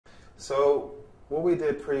So what we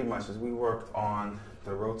did pretty much is we worked on the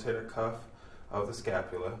rotator cuff of the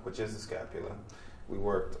scapula, which is the scapula. We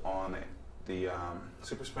worked on the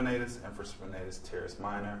supraspinatus, infraspinatus, teres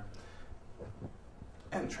minor,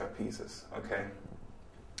 and trapezius, okay?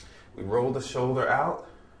 We rolled the shoulder out,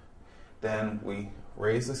 then we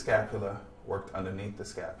raised the scapula, worked underneath the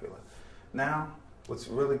scapula. Now, what's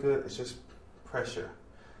really good is just pressure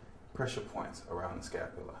points around the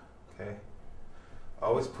scapula, okay?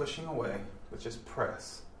 Always pushing away, but just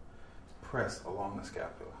press along the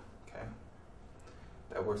scapula, okay?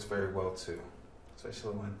 That works very well too,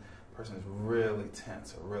 especially when a person is really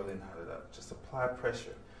tense or really knotted up. Just apply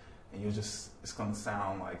pressure, and it's gonna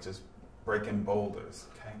sound like just breaking boulders,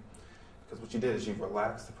 okay? Because what you did is you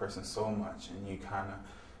relaxed the person so much, and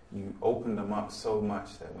you opened them up so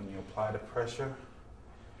much that when you apply the pressure,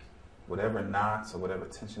 whatever knots or whatever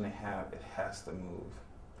tension they have, it has to move.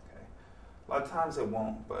 Okay? A lot of times it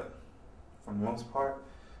won't, but for the most part,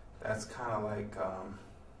 that's kind of like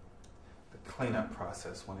the cleanup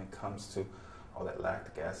process when it comes to all that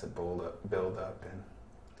lactic acid build up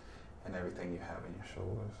and everything you have in your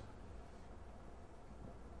shoulders.